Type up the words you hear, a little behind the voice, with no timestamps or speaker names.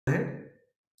ahead.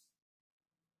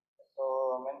 So,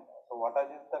 so what are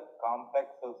just the complex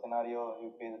scenario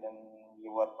you faced in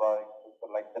your project? So,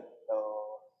 like that,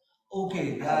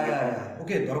 Okay, I'm yeah, yeah, getting. yeah.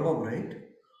 Okay, Dharabab, right?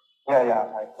 Yeah, yeah,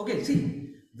 Okay, see,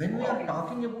 when we are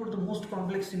talking about the most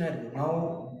complex scenario,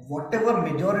 now whatever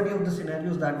majority of the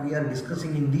scenarios that we are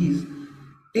discussing in these,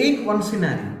 take one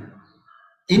scenario,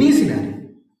 any scenario.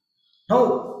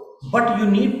 Now, but you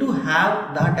need to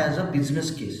have that as a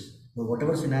business case. Now,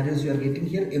 whatever scenarios you are getting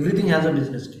here, everything has a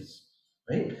business case,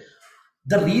 right?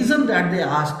 The reason that they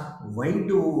ask why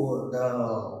do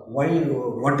the why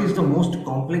what is the most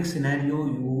complex scenario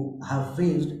you have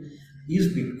faced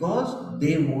is because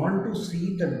they want to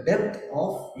see the depth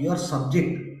of your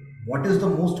subject. What is the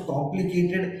most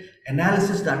complicated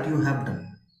analysis that you have done?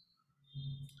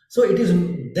 So it is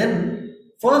then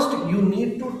first you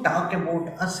need to talk about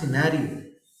a scenario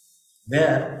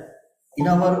where in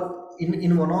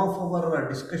one of our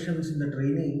discussions in the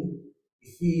training,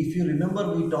 if you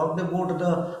remember, we talked about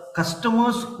the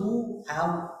customers who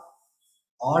have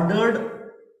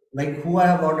ordered, like who I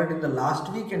have ordered in the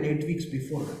last week and 8 weeks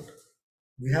before that.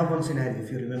 We have one scenario,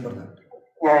 if you remember that.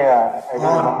 yeah. I do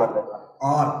remember or that one.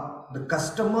 or the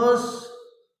customers,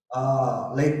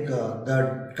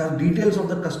 the details of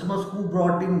the customers who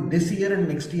brought in this year and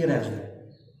next year as well,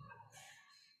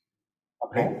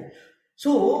 right? Okay.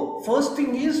 So first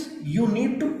thing is you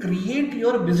need to create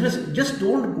your business. Just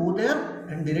don't go there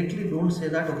and directly don't say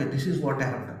that okay, this is what I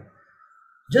have done.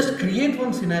 Just create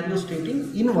one scenario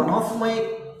stating, in one of my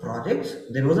projects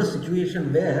there was a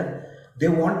situation where they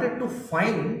wanted to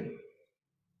find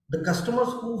the customers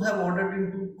who have ordered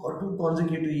in two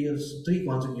consecutive years, 3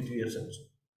 consecutive years also.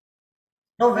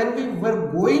 Now when we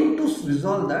were going to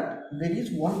resolve that, there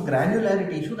is one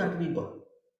granularity issue that we got.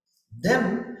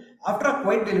 Then, after a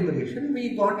quiet deliberation,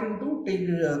 we got into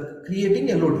creating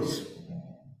LODs.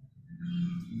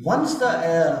 Once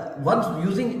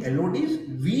using LODs,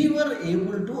 we were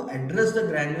able to address the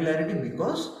granularity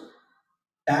because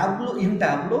Tableau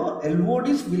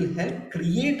LODs will help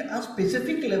create a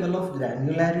specific level of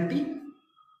granularity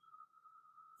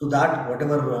to that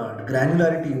whatever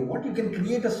granularity you want. You can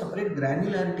create a separate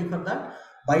granularity for that.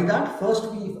 By that,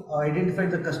 first we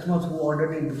identified the customers who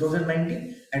ordered in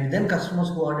 2019 and then customers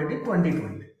who ordered in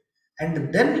 2020,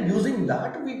 and then using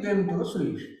that we came to a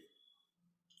solution.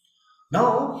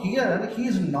 Now here he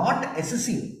is not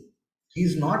assessing,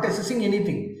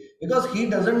 anything because he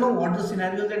doesn't know what the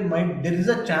scenario is, and might there is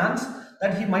a chance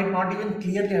that he might not even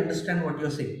clearly understand what you're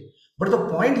saying. But the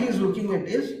point he is looking at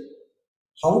is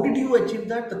how did you achieve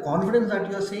that, the confidence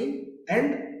that you are saying,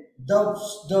 and the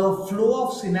the flow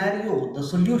of scenario, the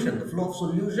flow of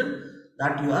solution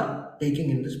that you are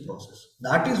taking in this process.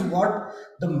 That is what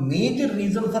the major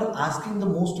reason for asking the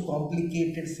most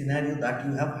complicated scenario that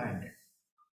you have handled.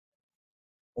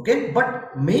 Okay,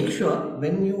 but make sure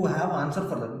when you have answer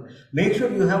for them, make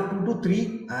sure you have 2 to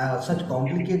 3 such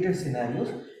complicated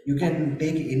scenarios. You can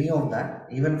take any of that,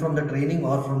 even from the training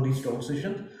or from these talk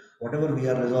sessions, whatever we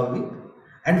are resolving,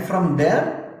 and from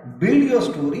there build your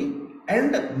story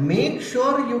and make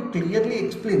sure you clearly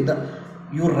explain the,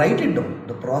 you write it down,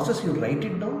 the process you write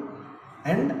it down,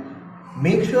 and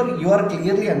make sure you are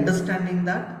clearly understanding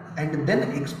that, and then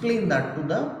explain that to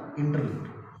the interviewer.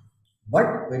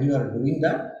 But when you are doing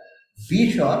that,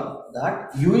 be sure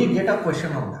that you will get a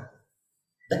question on that.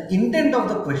 The intent of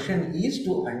the question is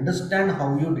to understand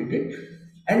how you did it.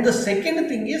 And the second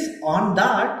thing is on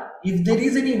that, if there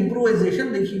is any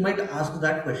improvisation, then he might ask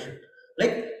that question.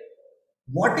 Like,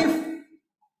 what if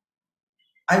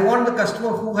I want the customer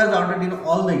who has ordered in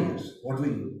all the years? What will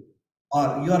you do?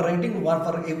 Or you are writing one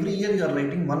for every year, you are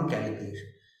writing one calculation.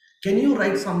 Can you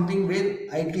write something where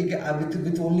I can get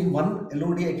with only one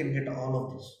LOD I can get all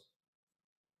of this?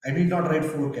 I did not write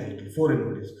four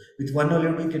LODs. With one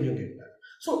LOD, can you get that?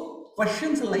 So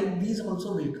questions like these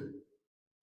also will come.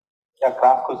 Yeah,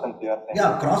 cross questions you are saying.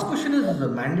 Yeah, cross question is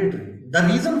mandatory. The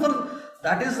reason for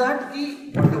that is that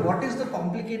what is the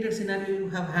complicated scenario you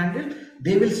have handled?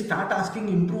 They will start asking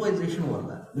improvisation over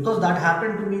that because that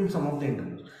happened to me in some of the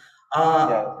interviews.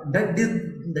 Yeah,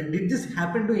 Did this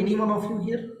happen to any one of you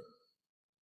here?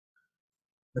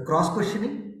 The cross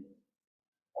questioning?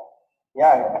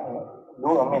 yeah. Do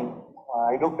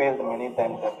I do face many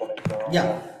times after like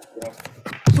Yeah. yeah.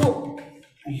 So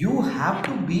you have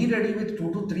to be ready with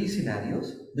 2 to 3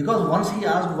 scenarios because once he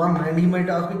asked one and he might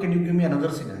ask me, can you give me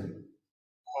another scenario?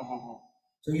 Mhm.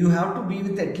 So you have to be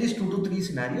with at least 2 to 3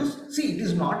 scenarios. See, it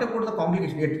is not about the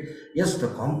complication. Yes,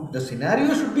 the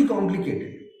scenario should be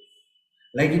complicated.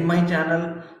 Like in my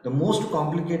channel, the most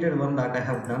complicated one that I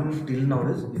have done till now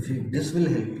is, if this will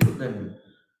help you, then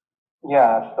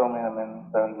Yeah, so I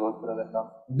mean, I will go through that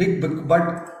now.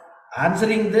 But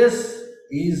answering this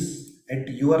is at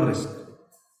your risk.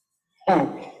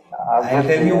 I'll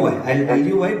tell Obviously, you why. I'll I'll take tell risk.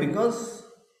 you why because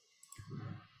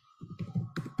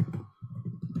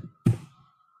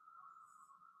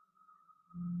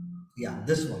yeah,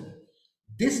 this one.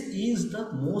 This is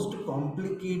the most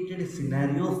complicated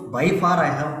scenario by far I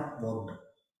have worked.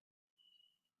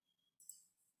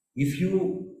 If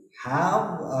you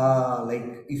have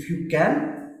if you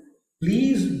can,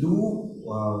 please do.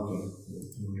 Okay,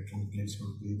 let's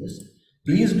not play this.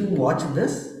 Please do watch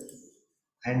this,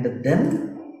 and then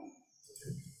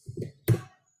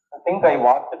I think I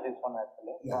watched this one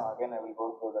actually. So yeah, again, I will go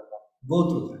through that one. go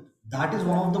through that. That is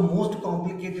one Yeah. of the most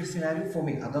complicated scenario for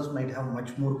me. Others might have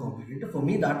much more complicated. For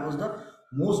me, that was the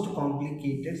most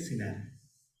complicated scenario.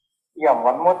 Yeah,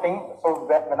 one more thing. So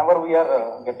whenever we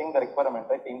are getting the requirement,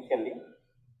 right, initially,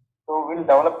 so we'll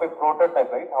develop a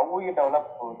prototype, right? How we develop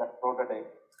that prototype?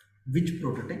 Which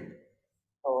prototype?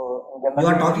 So You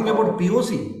are generally, talking about so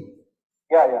POC.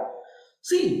 yeah, yeah,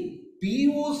 See,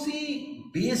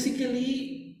 POC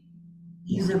basically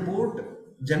is about,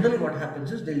 generally what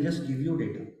happens is they'll just give you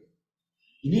data.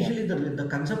 yeah. Initially, the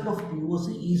concept of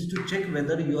POC is to check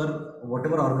whether your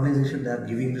whatever organization they are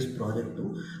giving this project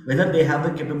to, whether they have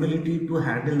the capability to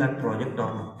handle that project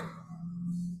or not.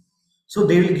 So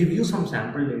they will give you some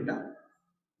sample data.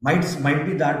 Might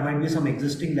be that might be some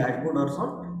existing dashboard or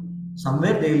sort.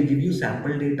 Somewhere they will give you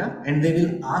sample data and they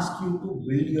will ask you to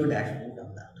build your dashboard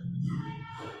on that.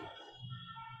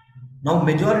 Now,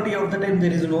 majority of the time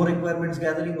there is no requirements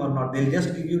gathering or not. They'll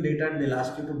just give you data and they'll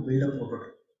ask you to build a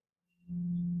prototype,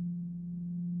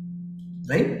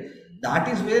 right? That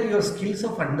is where your skills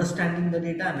of understanding the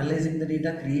data, analyzing the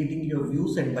data, creating your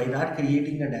views, and by that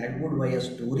creating a dashboard by a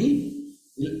story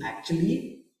will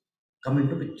actually come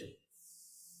into picture.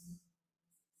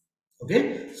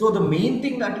 Okay, so the main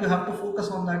thing that you have to focus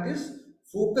on that is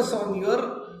focus on your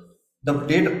the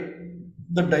data,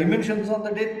 the dimensions on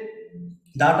the data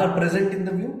that are present in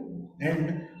the view,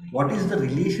 and what is the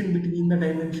relation between the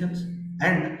dimensions,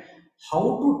 and how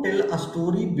to tell a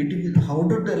story between how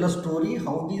to tell a story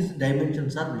how these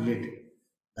dimensions are related.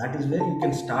 That is where you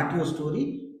can start your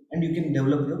story and you can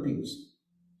develop your views.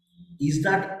 Is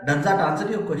that, does that answer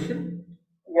your question?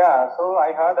 Yeah, so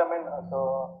I heard, I mean,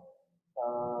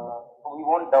 we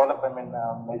won't develop, I mean,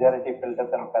 majority filters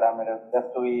and parameters. Just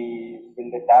we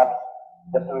build a tab,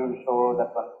 just we will show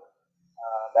that one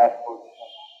dashboard.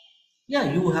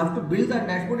 Yeah, you have to build that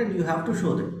dashboard and you have to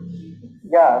show them.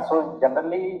 Yeah, so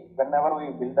generally, whenever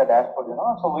we build the dashboard,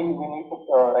 so we need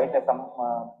to write some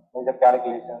major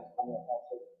calculations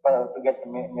to get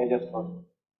major scores.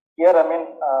 Here, I mean,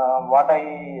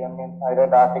 I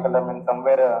read article, I mean,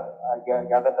 somewhere I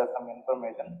gathered some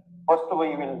information. First,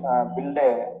 we will build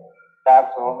a tabs,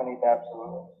 so how many tabs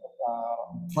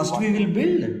we First want we to will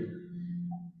build.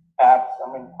 tabs,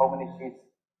 I mean, how many sheets.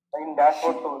 In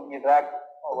dashboard, so we drag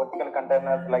vertical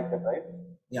containers like that, right?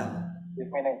 Yeah, This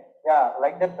meaning, yeah,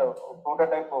 like that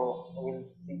prototype will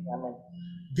see, I mean,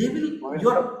 they will we will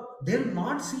your set, they'll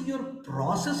not see your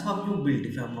process how you built,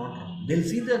 if I'm not wrong. They'll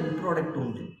see the end product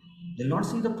only. They'll not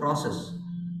see the process.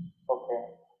 okay.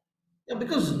 Yeah,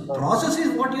 because So, process is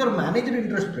what your manager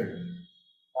interested.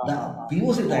 The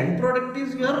POC, the end product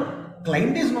is your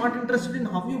client is not interested in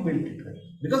how you built it, right?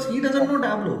 Because he doesn't know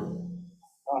Tableau.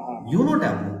 You know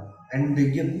Tableau. And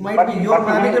it might be your but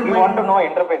manager we might want to know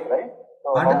interface, right?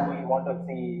 So how pardon. we want to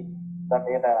see the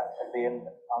data at the end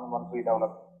once we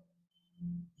develop.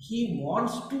 He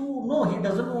wants to, no, he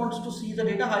doesn't wants to see the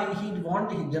data. He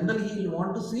generally he'll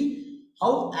want to see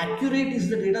how accurate is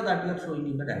the data that you are showing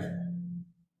in the dashboard.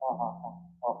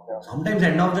 Okay, okay. Sometimes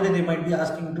end of the day they might be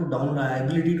asking to down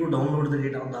ability to download the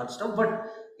data on that stuff, but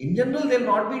in general they'll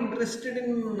not be interested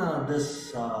in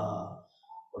this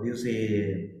what do you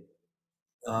say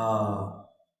uh,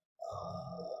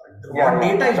 Yeah, what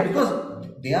yeah, data is, understood.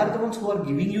 because they are the ones who are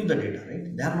giving you the data,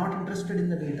 right? They are not interested in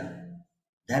the data.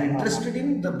 They are interested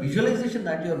in the visualization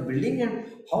that you are building and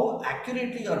how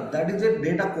accurately, or that is a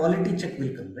data quality check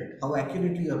will come, right? How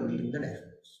accurately you are building the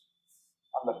dashboards.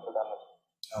 Understood,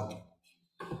 understood. Okay.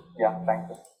 Yeah, thank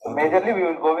you. So Okay. majorly we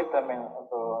will go with, I mean,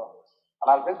 so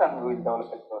analysis and we will develop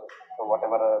a story. So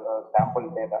whatever the sample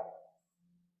data,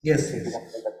 Yes, if you yes, can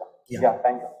say yes. that one. Yeah. Yeah,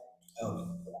 thank you. Okay.